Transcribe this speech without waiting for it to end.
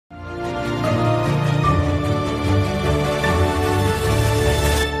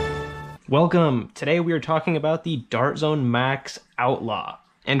Welcome! Today we are talking about the Dart Zone Max Outlaw.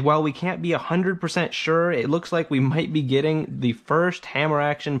 And while we can't be 100% sure, it looks like we might be getting the first hammer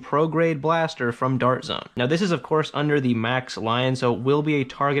action pro grade blaster from Dart Zone. Now this is of course under the Max line, so it will be a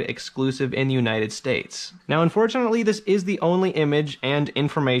Target exclusive in the United States. Now unfortunately this is the only image and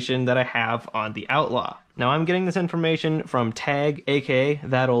information that I have on the Outlaw. Now I'm getting this information from Tag, aka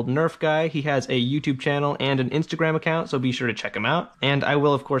That Old Nerf Guy. He has a YouTube channel and an Instagram account, so be sure to check him out. And I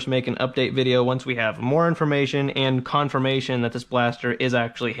will of course make an update video once we have more information and confirmation that this blaster is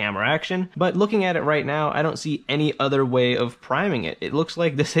actually hammer action. But looking at it right now, I don't see any other way of priming it. It looks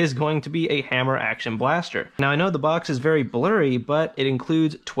like this is going to be a hammer action blaster. Now I know the box is very blurry, but it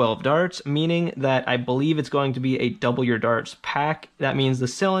includes 12 darts, meaning that I believe it's going to be a double your darts pack. That means the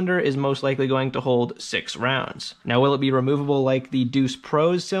cylinder is most likely going to hold 6 rounds. Now will it be removable like the Deuce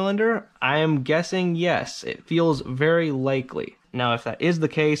Pro's cylinder? I am guessing yes. It feels very likely. Now if that is the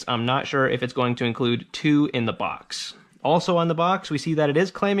case, I'm not sure if it's going to include 2 in the box. Also on the box, we see that it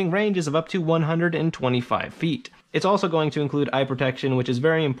is claiming ranges of up to 125 feet. It's also going to include eye protection, which is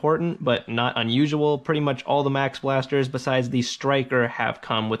very important, but not unusual. Pretty much all the Max blasters besides the Striker have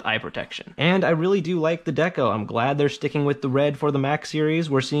come with eye protection. And I really do like the deco. I'm glad they're sticking with the red for the Max series.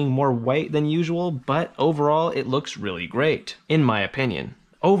 We're seeing more white than usual, but overall it looks really great, in my opinion.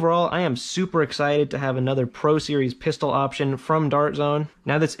 Overall, I am super excited to have another Pro Series pistol option from Dart Zone.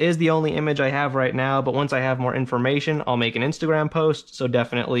 Now this is the only image I have right now, but once I have more information, I'll make an Instagram post, so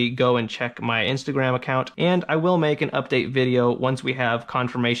definitely go and check my Instagram account, and I will make an update video once we have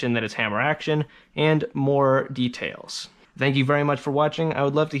confirmation that it's hammer action and more details. Thank you very much for watching. I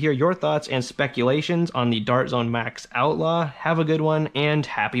would love to hear your thoughts and speculations on the Dart Zone Max Outlaw. Have a good one, and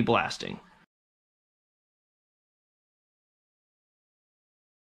happy blasting.